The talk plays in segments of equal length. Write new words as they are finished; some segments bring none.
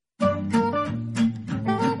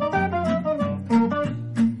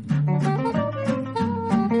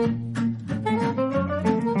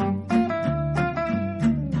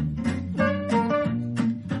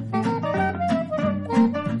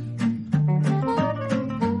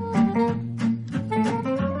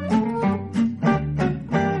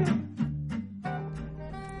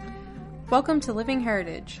Welcome to Living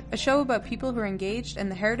Heritage, a show about people who are engaged in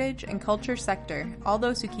the heritage and culture sector, all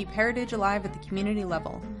those who keep heritage alive at the community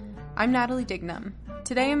level. I'm Natalie Dignam.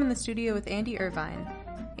 Today I'm in the studio with Andy Irvine.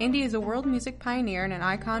 Andy is a world music pioneer and an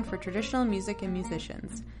icon for traditional music and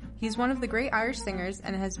musicians. He's one of the great Irish singers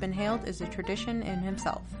and has been hailed as a tradition in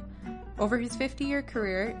himself. Over his 50-year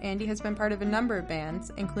career, Andy has been part of a number of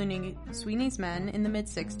bands, including Sweeney's Men in the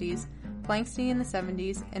mid-60s, Planxty in the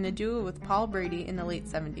 70s, and a duo with Paul Brady in the late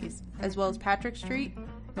 70s, as well as Patrick Street,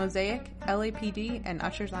 Mosaic, LAPD, and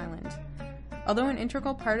Usher's Island. Although an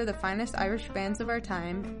integral part of the finest Irish bands of our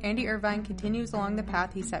time, Andy Irvine continues along the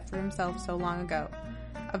path he set for himself so long ago.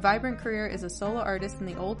 A vibrant career as a solo artist in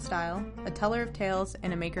the old style, a teller of tales,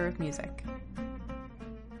 and a maker of music.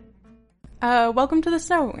 Welcome to the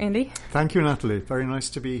show, Andy. Thank you, Natalie. Very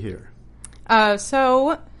nice to be here.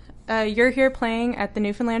 You're here playing at the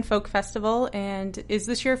Newfoundland Folk Festival, and is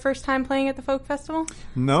this your first time playing at the Folk Festival?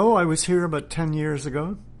 No, I was here about 10 years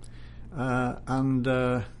ago, and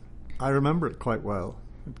I remember it quite well.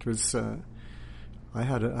 It was I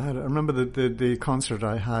remember the concert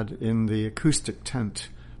I had in the acoustic tent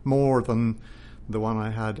more than the one I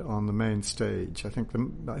had on the main stage. I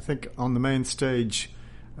think on the main stage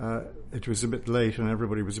it was a bit late and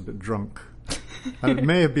everybody was a bit drunk. And it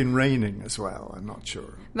may have been raining as well, I'm not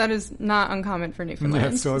sure. That is not uncommon for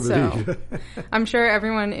Newfoundland. Yes, so I believe. So I'm sure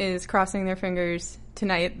everyone is crossing their fingers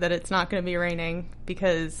tonight that it's not going to be raining,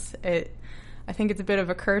 because I think it's a bit of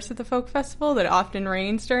a curse at the folk festival that it often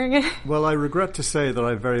rains during it. Well, I regret to say that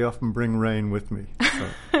I very often bring rain with me.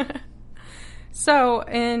 So. So,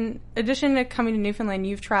 in addition to coming to Newfoundland,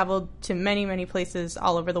 you've traveled to many, many places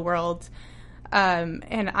all over the world.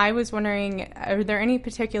 And I was wondering, are there any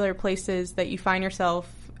particular places that you find yourself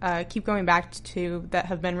keep going back to that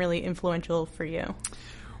have been really influential for you?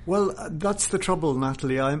 Well, that's the trouble,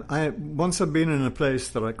 Natalie. Once I've been in a place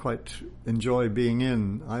that I quite enjoy being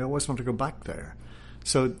in, I always want to go back there.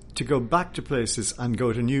 So to go back to places and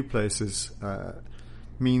go to new places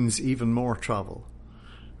means even more travel.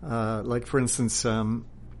 Like, for instance,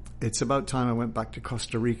 it's about time I went back to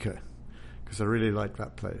Costa Rica, because I really like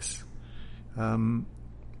that place.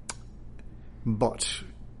 But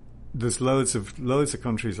there's loads of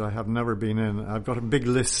countries I have never been in. I've got a big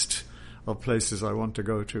list of places I want to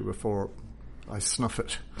go to before I snuff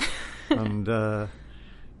it, and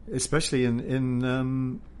especially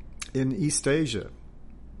in East Asia.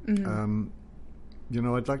 Mm-hmm.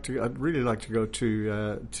 I'd really like to go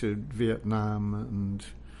to Vietnam and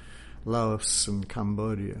Laos and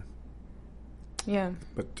Cambodia. Yeah.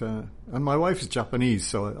 But and my wife is Japanese,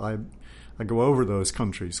 so I go over those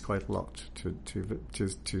countries quite a lot to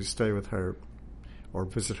stay with her or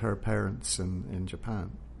visit her parents in Japan.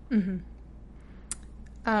 Mm-hmm.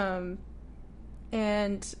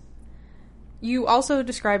 And you also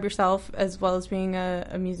describe yourself, as well as being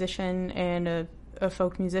a musician and a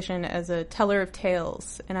folk musician, as a teller of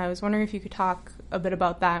tales. And I was wondering if you could talk a bit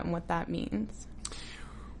about that and what that means.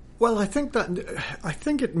 Well, I think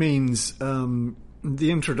it means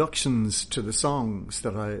the introductions to the songs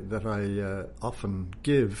that I often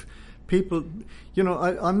give people.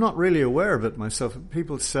 I'm not really aware of it myself.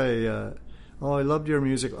 People say, "Oh, I loved your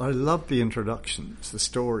music. I love the introductions, the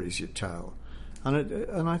stories you tell,"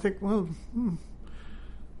 and I think, well,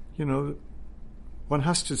 one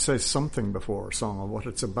has to say something before a song, or what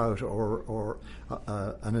it's about, or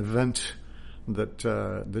an event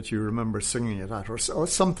that you remember singing it at, or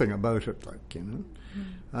something about it,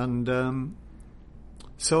 and.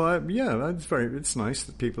 So it's nice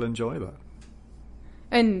that people enjoy that.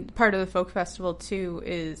 And part of the folk festival too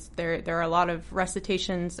is there are a lot of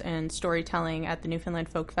recitations and storytelling at the Newfoundland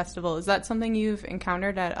Folk Festival. Is that something you've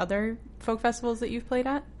encountered at other folk festivals that you've played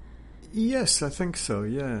at? Yes, I think so.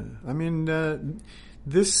 Yeah, I mean,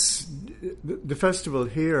 the festival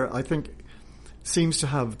here, I think, seems to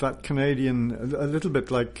have that Canadian, a little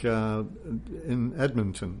bit like in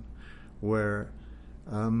Edmonton, where.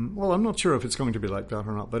 Well, I'm not sure if it's going to be like that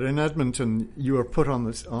or not, but in Edmonton, you are put on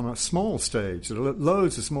a small stage. There are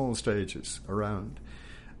loads of small stages around,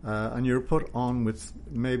 and you're put on with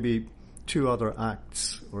maybe 2 other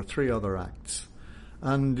acts or 3 other acts,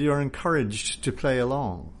 and you're encouraged to play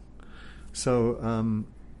along. So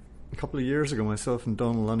a couple of years ago, myself and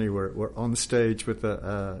Donal Lunny were on stage with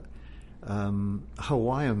a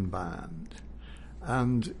Hawaiian band,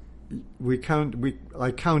 and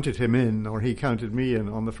I counted him in, or he counted me in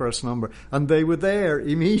on the first number, and they were there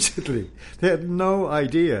immediately. They had no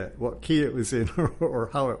idea what key it was in or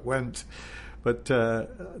how it went, but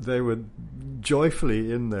they were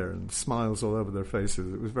joyfully in there and smiles all over their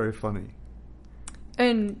faces. It was very funny.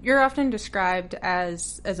 And you're often described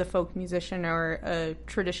as a folk musician or a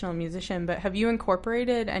traditional musician, but have you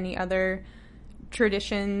incorporated any other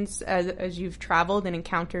traditions as you've traveled and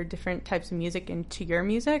encountered different types of music into your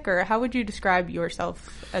music, or how would you describe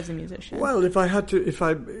yourself as a musician? Well, if I had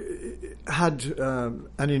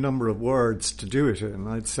any number of words to do it in,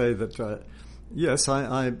 I'd say that yes,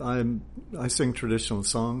 I sing traditional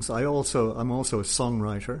songs. I'm also a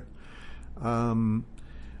songwriter.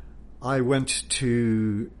 I went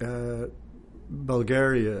to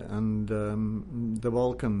Bulgaria and the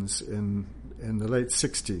Balkans in the late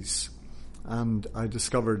 60s. And I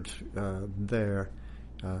discovered there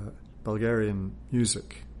Bulgarian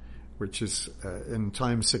music, which is in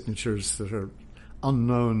time signatures that are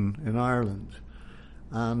unknown in Ireland.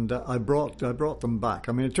 And I brought them back.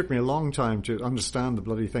 I mean, it took me a long time to understand the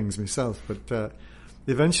bloody things myself, but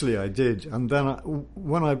eventually I did. And then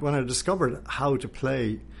when I discovered how to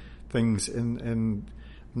play things in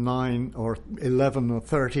 9 or 11 or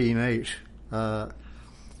 13/8,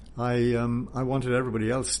 I wanted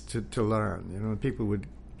everybody else to learn. You know, people would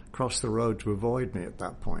cross the road to avoid me at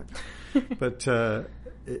that point. But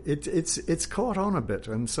it's caught on a bit,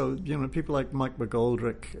 and so you know, people like Mike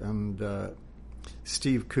McGoldrick and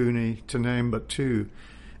Steve Cooney, to name but two,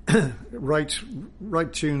 write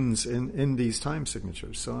tunes in these time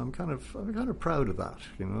signatures. So I'm kind of proud of that.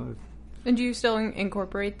 You know. And do you still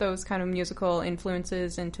incorporate those kind of musical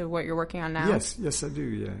influences into what you're working on now? Yes, I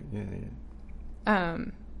do. Yeah.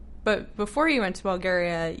 But before you went to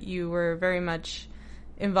Bulgaria, you were very much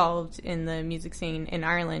involved in the music scene in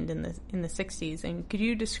Ireland in the 60s. And could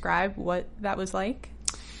you describe what that was like?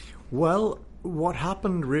 Well, what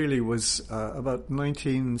happened really was about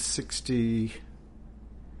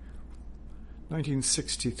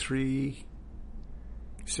 1963,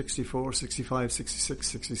 64, 65, 66,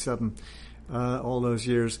 67, all those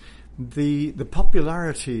years. The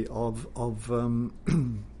popularity of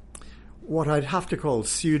what I'd have to call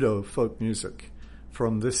pseudo folk music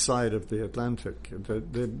from this side of the Atlantic,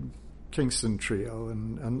 the Kingston Trio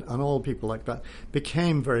and all people like that,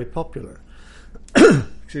 became very popular.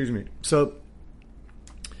 Excuse me. So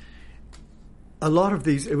a lot of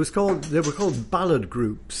these, they were called ballad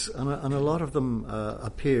groups, and a lot of them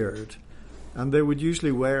appeared, and they would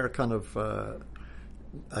usually wear kind of a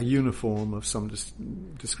uniform of some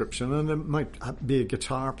description, and there might be a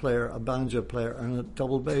guitar player, a banjo player, and a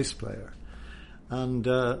double bass player. And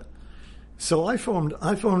so I formed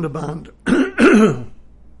a band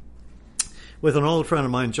with an old friend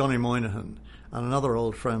of mine, Johnny Moynihan, and another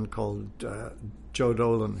old friend called Joe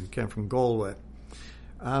Dolan, who came from Galway.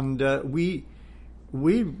 And we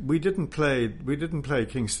didn't play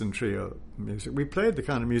Kingston Trio music. We played the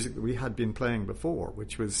kind of music that we had been playing before,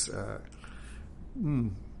 which was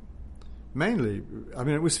mainly, I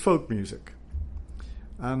mean, it was folk music.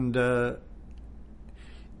 And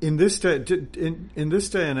in this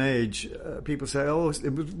day and age, people say, "Oh, the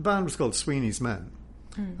band was called Sweeney's Men,"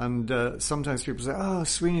 and sometimes people say, "Oh,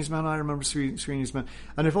 Sweeney's Men, I remember Sweeney's Men."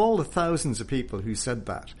 And if all the thousands of people who said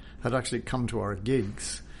that had actually come to our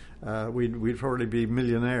gigs, we'd probably be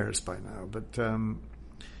millionaires by now. But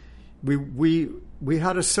we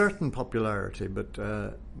had a certain popularity, but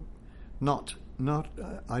not.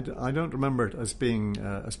 I don't remember it as being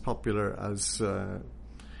as popular as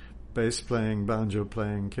bass playing, banjo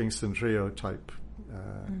playing, Kingston Trio type.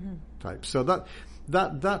 So that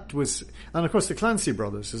was, and of course the Clancy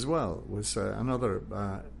Brothers as well was another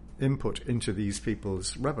input into these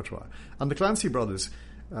people's repertoire. And the Clancy Brothers,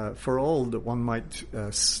 for all that one might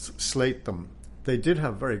slate them, they did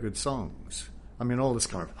have very good songs. I mean, all this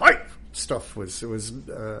kind of hype stuff was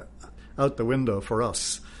out the window for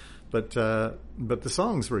us. But the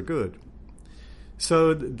songs were good.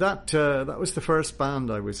 So that was the first band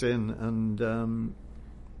I was in, and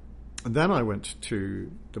then I went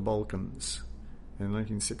to the Balkans in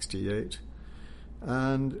 1968.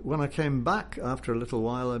 And when I came back after a little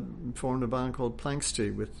while, I formed a band called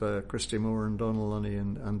Planxty with Christy Moore and Donal Lunny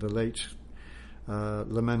and the late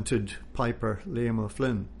lamented piper Liam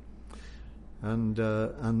O'Flynn. And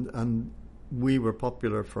we were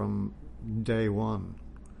popular from day one.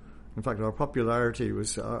 In fact, our popularity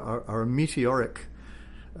was our meteoric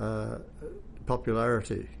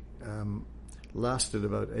popularity lasted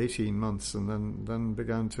about 18 months, and then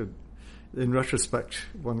began to, in retrospect,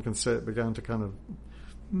 one can say it began to kind of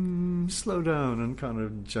slow down and kind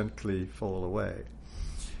of gently fall away.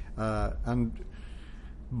 And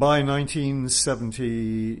by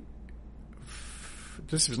 1970,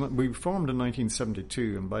 we formed in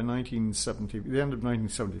 1972, and by the end of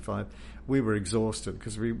 1975, we were exhausted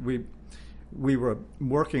because we were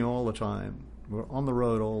working all the time. were on the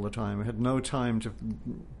road all the time. We had no time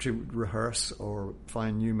to rehearse or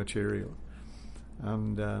find new material.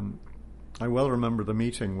 And I well remember the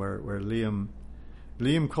meeting where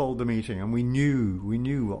Liam called the meeting, and we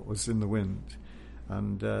knew what was in the wind.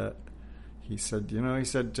 And he said,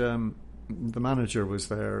 the manager was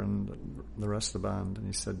there and the rest of the band, and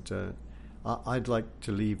he said, I'd like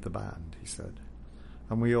to leave the band, he said.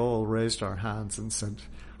 And we all raised our hands and said,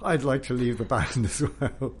 I'd like to leave the band as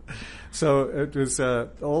well. So it was,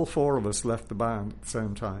 all four of us left the band at the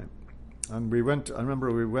same time. And I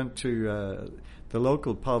remember we went to, the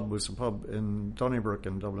local pub was a pub in Donnybrook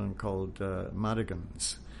in Dublin called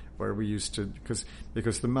Madigan's, where we used to,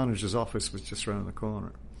 because the manager's office was just around the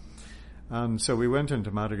corner. And so we went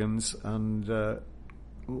into Madigan's, and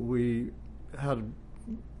we had a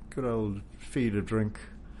good old feed of drink.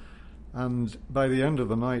 And by the end of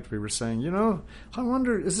the night, we were saying, I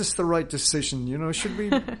wonder, is this the right decision? Should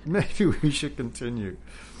we, maybe we should continue.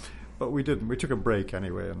 But we didn't. We took a break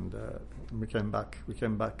anyway, and we came back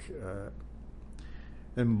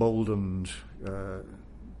emboldened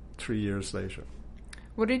 3 years later.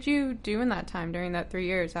 What did you do in that time, during that 3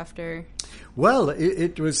 years after? Well,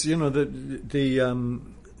 it was, the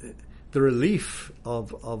relief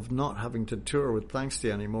of not having to tour with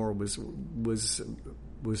Planxty anymore was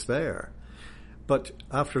there. But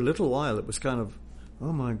after a little while, it was kind of,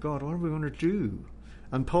 oh my God, what are we going to do?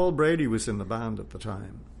 And Paul Brady was in the band at the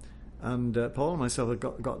time. And Paul and myself had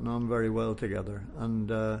gotten on very well together.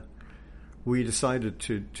 And we decided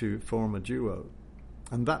to form a duo.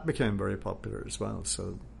 And that became very popular as well.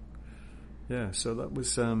 So, yeah, so that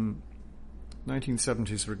was,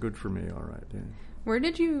 1970s were good for me, all right, yeah. Where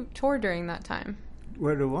did you tour during that time?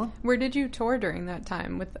 Where do what? Where did you tour during that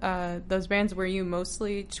time with those bands? Were you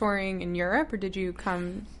mostly touring in Europe, or did you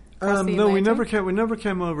come across the No, Atlantic? we never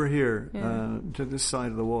came over here, Yeah. to this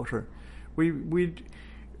side of the water.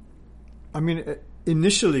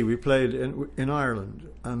 Initially we played in Ireland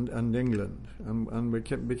and England, and we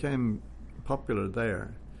became popular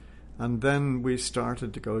there. And then we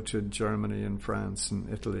started to go to Germany and France and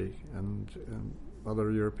Italy and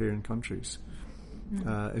other European countries,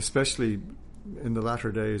 especially in the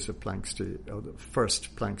latter days of Planxty, or the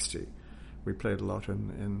first Planxty. We played a lot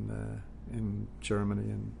in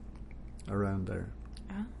Germany and around there,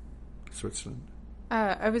 Switzerland.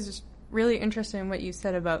 I was just really interested in what you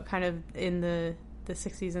said about kind of in the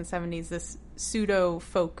 60s and 70s, this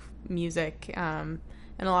pseudo-folk music. And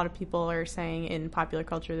a lot of people are saying in popular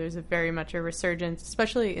culture there's very much a resurgence,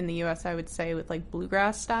 especially in the U.S., I would say, with like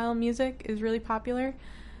bluegrass-style music is really popular.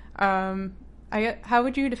 How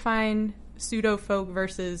would you define pseudo-folk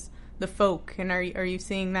versus the folk? And are you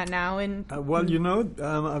seeing that now in... I've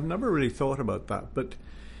never really thought about that, but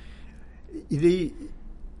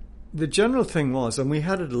the general thing was, and we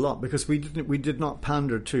had it a lot because we did not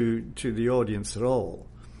pander to the audience at all,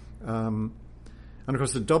 and of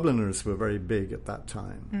course the Dubliners were very big at that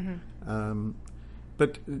time. Mm-hmm.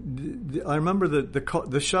 But I remember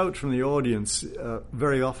the shout from the audience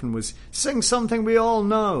very often was, "Sing something we all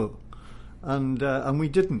know," and we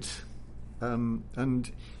didn't. And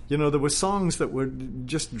there were songs that would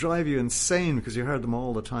just drive you insane because you heard them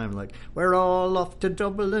all the time, like "We're all off to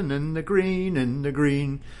Dublin in the green, and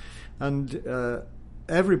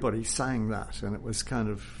everybody sang that, and it was kind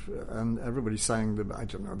of, and everybody sang the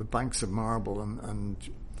Banks of Marble and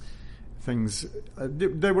things.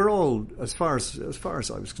 They were all, as far as I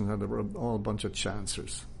was concerned, they were all a bunch of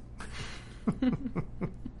chancers.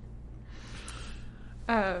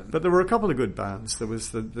 But there were a couple of good bands. There was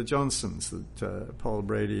the Johnsons that Paul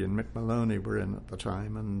Brady and Mick Maloney were in at the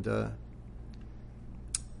time, and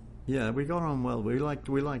we got on well. We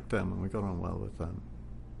liked them, and we got on well with them.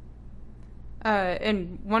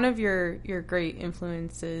 And one of your great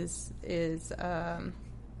influences is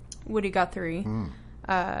Woody Guthrie.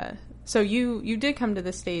 So you did come to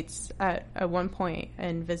the States at one point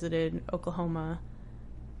and visited Oklahoma.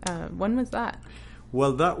 When was that?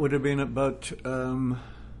 Well, that would have been about, I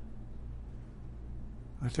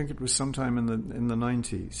think it was sometime in the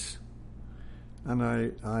 90s, and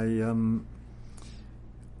I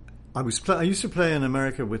used to play in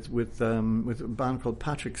America with a band called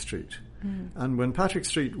Patrick Street, and when Patrick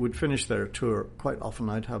Street would finish their tour, quite often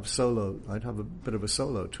I'd have a bit of a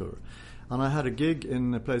solo tour, and I had a gig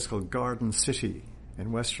in a place called Garden City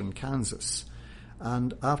in western Kansas,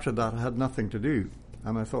 and after that I had nothing to do.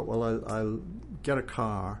 And I thought, well, I'll get a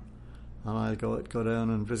car and I'll go down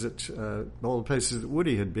and visit all the places that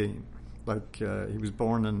Woody had been. Like he was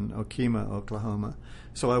born in Okemah, Oklahoma.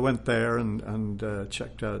 So I went there and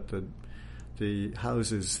checked out the the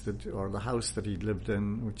houses or the house that he lived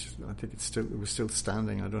in, which I think it was still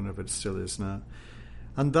standing. I don't know if it still is now.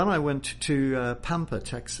 And then I went to Pampa,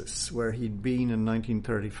 Texas, where he'd been in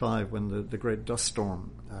 1935 when the great dust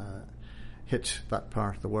storm hit that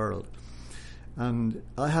part of the world. And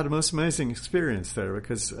I had a most amazing experience there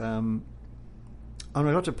because when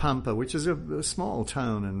I got to Pampa, which is a small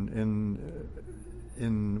town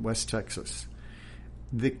in West Texas,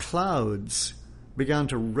 the clouds began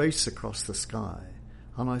to race across the sky.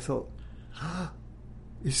 And I thought,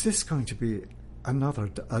 is this going to be another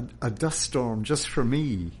a dust storm just for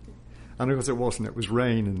me? And of course it wasn't. It was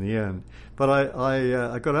rain in the end. But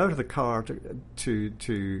I got out of the car to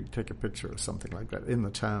take a picture or something like that in the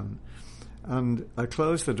town. And I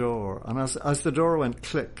closed the door, and as the door went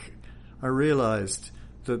click, I realized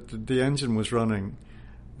that the engine was running,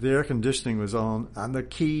 the air conditioning was on, and the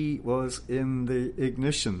key was in the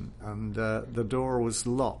ignition, and the door was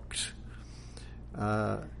locked.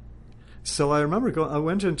 So I remember I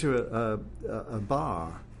went into a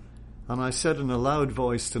bar, and I said in a loud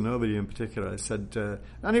voice to nobody in particular, I said,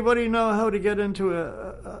 anybody know how to get into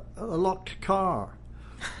a locked car?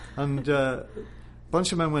 And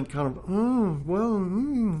bunch of men went kind of, I don't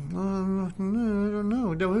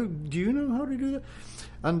know. Do you know how to do that?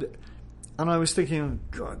 And I was thinking, oh,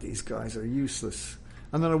 God, these guys are useless.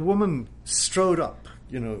 And then a woman strode up,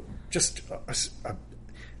 just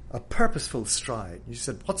a purposeful stride. She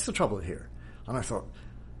said, what's the trouble here? And I thought,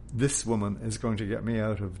 this woman is going to get me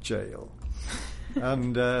out of jail.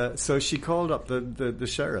 And so she called up the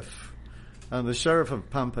sheriff. And the sheriff of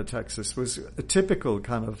Pampa, Texas, was a typical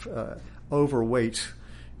kind of overweight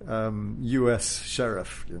U.S.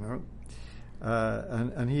 sheriff,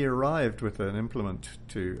 and he arrived with an implement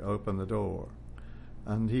to open the door,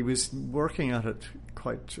 and he was working at it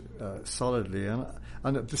quite solidly, and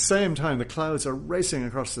at the same time the clouds are racing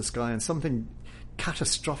across the sky, and something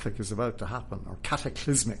catastrophic is about to happen, or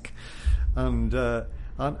cataclysmic, and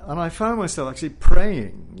I found myself actually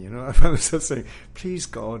praying. I found myself saying, "Please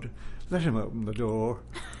God, let him open the door."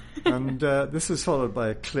 And this was followed by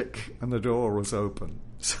a click, and the door was open.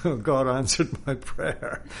 So God answered my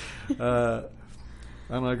prayer. And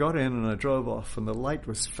I got in and I drove off, and the light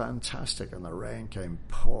was fantastic, and the rain came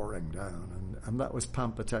pouring down. And that was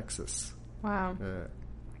Pampa, Texas. Wow.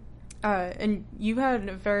 And you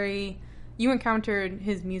encountered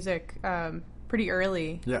his music pretty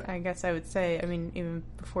early, yeah. I guess I would say. I mean, even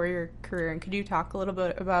before your career. And could you talk a little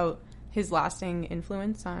bit about his lasting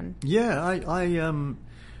influence on... Yeah,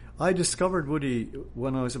 I discovered Woody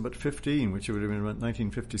when I was about 15, which would have been around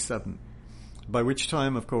 1957. By which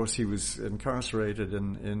time, of course, he was incarcerated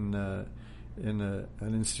in an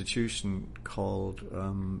institution called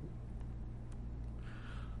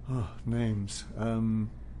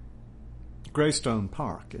Greystone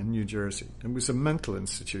Park in New Jersey. It was a mental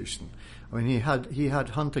institution. I mean, he had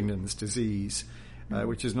Huntington's disease,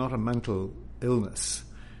 which is not a mental illness.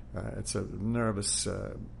 It's a nervous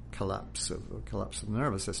collapse of the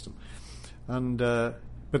nervous system, and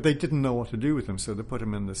but they didn't know what to do with him, so they put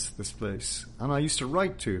him in this place. And I used to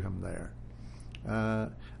write to him there,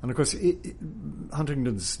 and of course,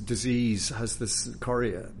 Huntington's disease has this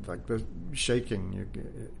chorea, like the shaking.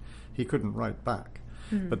 He couldn't write back,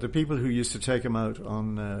 but the people who used to take him out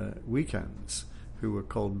on weekends, who were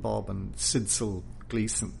called Bob and Sidsel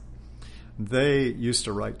Gleason, they used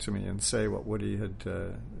to write to me and say what Woody had.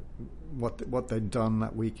 What they'd done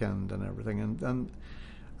that weekend and everything, and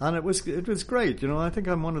it was great. I think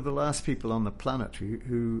I'm one of the last people on the planet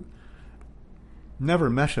who never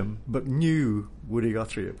met him but knew Woody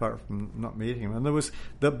Guthrie, apart from not meeting him. And there was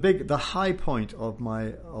the high point of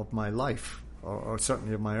my life, or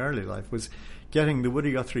certainly of my early life, was getting the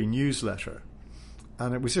Woody Guthrie newsletter,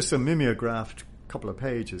 and it was just a mimeographed couple of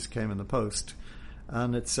pages came in the post,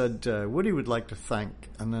 and it said Woody would like to thank,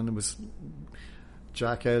 and then there was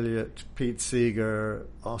Jack Elliott, Pete Seeger,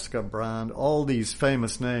 Oscar Brand, all these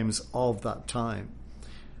famous names of that time.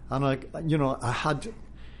 And I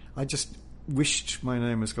just wished my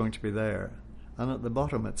name was going to be there. And at the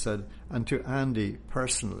bottom it said, and to Andy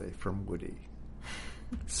personally from Woody.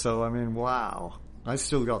 So, I mean, wow. I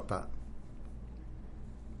still got that.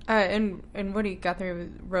 And Woody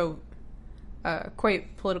Guthrie wrote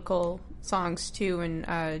quite political songs too.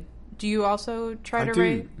 And do you also try to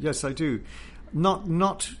write? Yes, I do. Not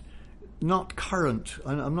current.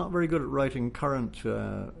 I'm not very good at writing current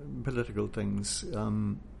political things,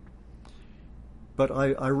 but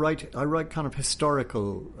I write kind of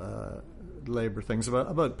historical labor things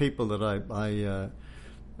about people that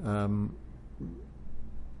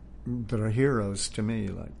that are heroes to me.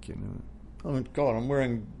 Like, oh God, I'm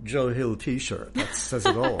wearing Joe Hill T-shirt. That says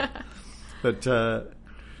it all. But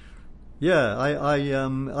yeah,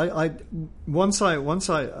 I once I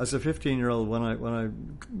as a 15-year-old when I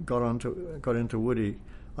got into Woody,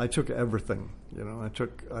 I took everything. You know, I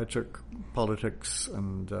took politics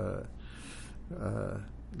and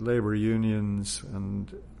labor unions and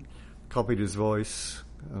copied his voice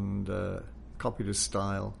and copied his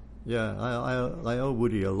style. Yeah, I owe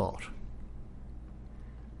Woody a lot.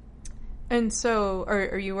 And so,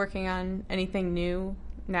 are you working on anything new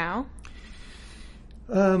now?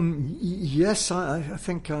 Yes, I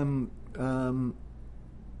think I am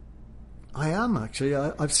actually.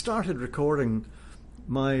 I've started recording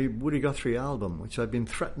my Woody Guthrie album, which I've been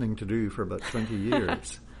threatening to do for about 20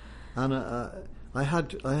 years, and I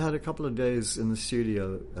had a couple of days in the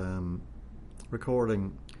studio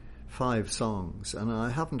recording 5 songs, and I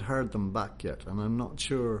haven't heard them back yet, and I'm not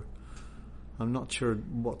sure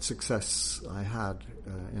what success I had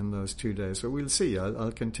in those 2 days. So we'll see.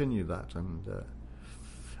 I'll continue that, and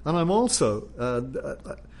I'm also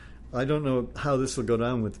I don't know how this will go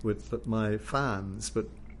down with my fans, but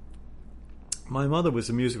my mother was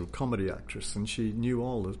a musical comedy actress, and she knew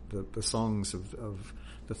all the songs of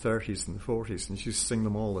the 30s and the 40s, and she used to sing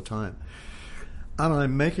them all the time. And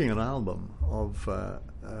I'm making an album of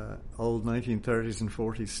old 1930s and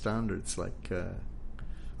 40s standards like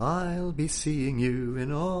I'll be seeing you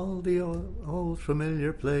in all the old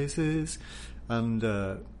familiar places, and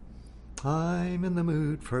I'm in the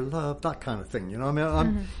mood for love, that kind of thing. You know, I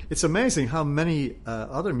mean, it's amazing how many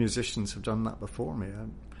other musicians have done that before me.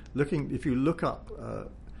 If you look up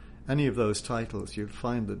any of those titles, you'll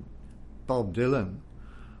find that Bob Dylan,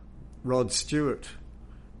 Rod Stewart,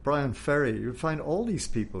 Brian Ferry, you'll find all these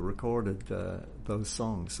people recorded those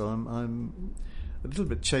songs. So I'm a little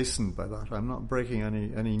bit chastened by that. I'm not breaking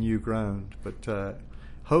any new ground, but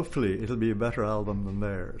hopefully it'll be a better album than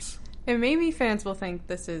theirs. And maybe fans will think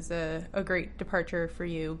this is a great departure for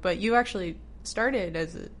you, but you actually started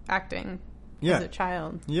as acting as a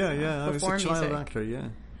child. Yeah, I was a child actor, yeah.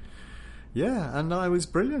 Yeah, and I was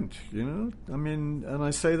brilliant, you know. I mean, and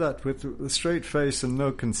I say that with a straight face and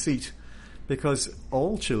no conceit, because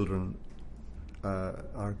all children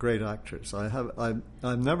are great actors. I've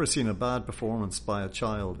never seen a bad performance by a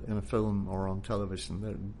child in a film or on television.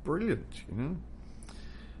 They're brilliant, you know.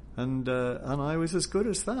 And I was as good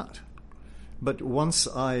as that. But once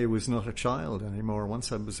I was not a child anymore,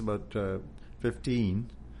 once I was about 15,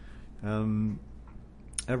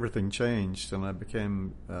 everything changed, and I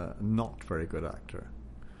became not very good actor.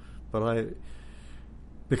 But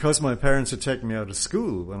because my parents had taken me out of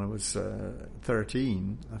school when I was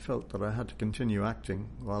 13, I felt that I had to continue acting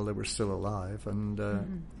while they were still alive,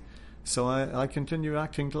 and so I continued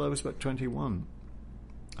acting till I was about 21,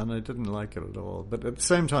 and I didn't like it at all. But at the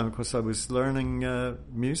same time, of course, I was learning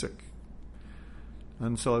music,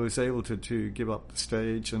 and so I was able to give up the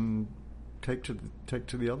stage and take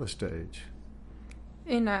to the other stage.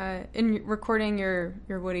 In recording your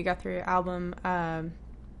Woody Guthrie album, are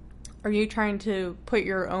you trying to put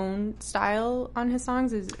your own style on his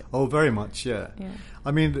songs? Oh, very much, yeah. I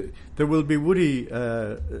mean, there will be Woody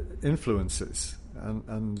influences,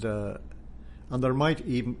 and there might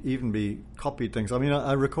even be copied things. I mean,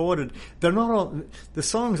 I recorded. They're not all the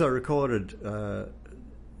songs I recorded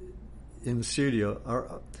in the studio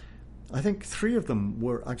are. I think 3 of them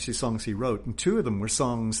were actually songs he wrote, and 2 of them were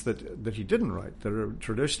songs that he didn't write, that are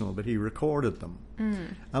traditional, but he recorded them.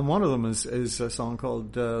 And one of them is a song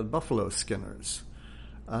called Buffalo Skinners.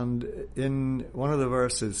 And in one of the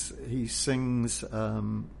verses, he sings,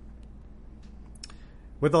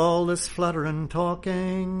 with all this fluttering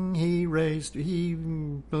talking, he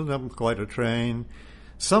built up quite a train.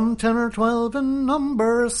 Some 10 or 12 in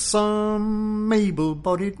number, some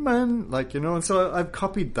able-bodied men, like, you know, and so I've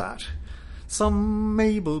copied that. Some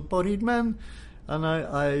able-bodied men, and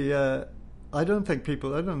I don't think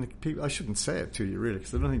people, I shouldn't say it to you really,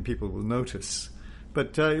 because I don't think people will notice.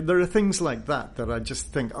 But there are things like that I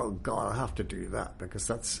just think, oh God, I have to do that, because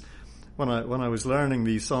that's, when I was learning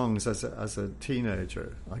these songs as a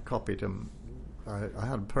teenager, I copied him. I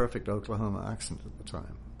had a perfect Oklahoma accent at the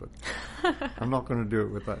time. But I'm not going to do it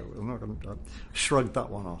with that. I'm not going to shrug that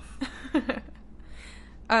one off.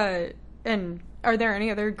 And are there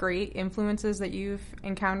any other great influences that you've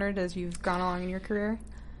encountered as you've gone along in your career?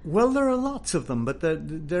 Well, there are lots of them, but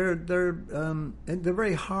they're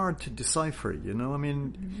very hard to decipher. You know, I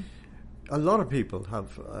mean, a lot of people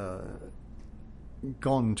have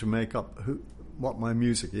gone to make up what my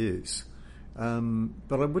music is,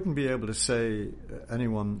 but I wouldn't be able to say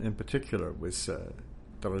anyone in particular was.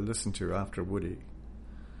 That I listened to after Woody.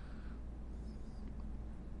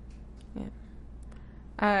 Yeah.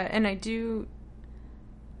 And I do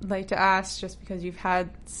like to ask, just because you've had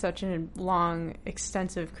such a long,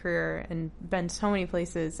 extensive career and been so many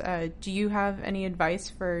places, do you have any advice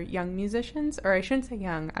for young musicians? Or I shouldn't say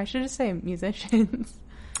young, I should just say musicians.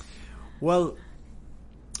 Well,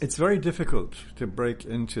 it's very difficult to break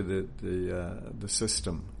into the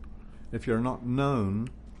system. If you're not known,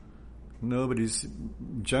 nobody's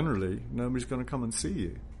going to come and see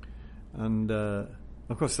you. And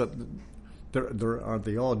of course, there are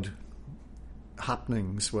the odd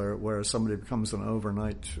happenings where somebody becomes an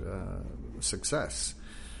overnight success,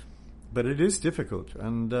 but it is difficult.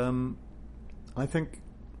 And I think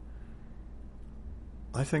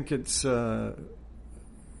it's.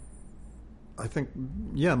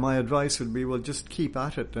 My advice would be, well, just keep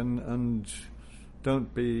at it and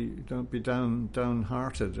don't be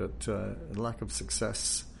downhearted at lack of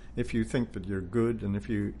success. If you think that you're good, and if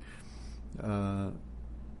you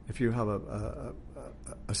have a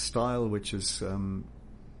style which is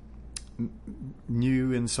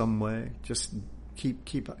new in some way, just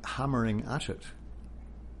keep hammering at it.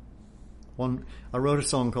 I wrote a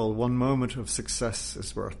song called "One Moment of Success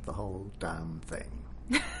is Worth the Whole Damn Thing."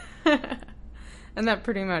 And that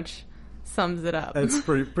pretty much sums it up. It's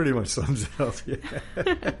pretty much sums it up,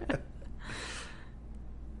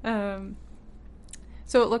 yeah.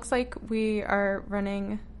 So it looks like we are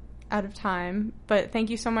running out of time, but thank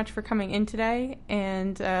you so much for coming in today.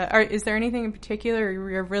 And is there anything in particular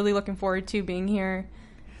you're really looking forward to being here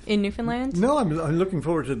in Newfoundland? No, I'm looking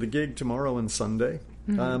forward to the gig tomorrow and Sunday,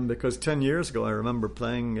 because 10 years ago I remember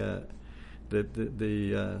playing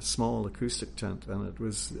the small acoustic tent, and it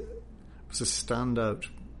was a standout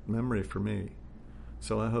memory for me.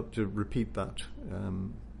 So I hope to repeat that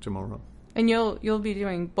tomorrow. And you'll be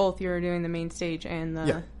doing both. You're doing the main stage and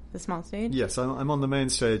the small stage? Yes, I'm on the main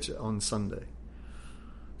stage on Sunday.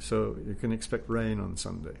 So you can expect rain on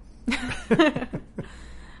Sunday.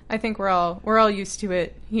 I think we're all used to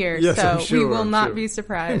it here, yes, so I'm sure, we will not be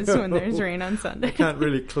surprised when there's rain on Sunday. I can't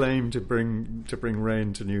really claim to bring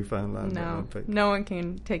rain to Newfoundland. No, I don't think. No one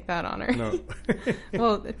can take that honor. No.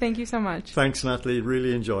 Well, thank you so much. Thanks, Natalie.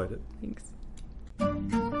 Really enjoyed it. Thanks.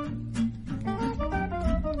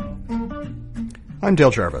 I'm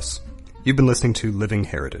Dale Jarvis. You've been listening to Living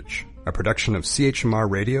Heritage, a production of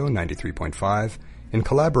CHMR Radio 93.5 in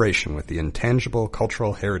collaboration with the Intangible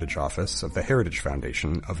Cultural Heritage Office of the Heritage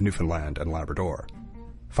Foundation of Newfoundland and Labrador.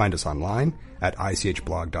 Find us online at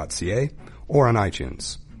ichblog.ca or on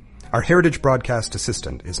iTunes. Our Heritage Broadcast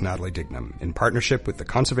Assistant is Natalie Dignam, in partnership with the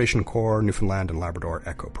Conservation Corps Newfoundland and Labrador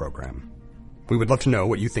ECHO program. We would love to know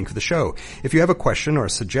what you think of the show. If you have a question or a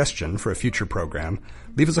suggestion for a future program,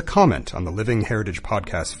 leave us a comment on the Living Heritage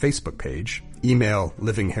Podcast Facebook page, email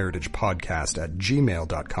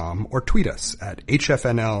livingheritagepodcast@gmail.com, or tweet us at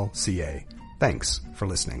HFNLCA. Thanks for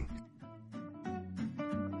listening.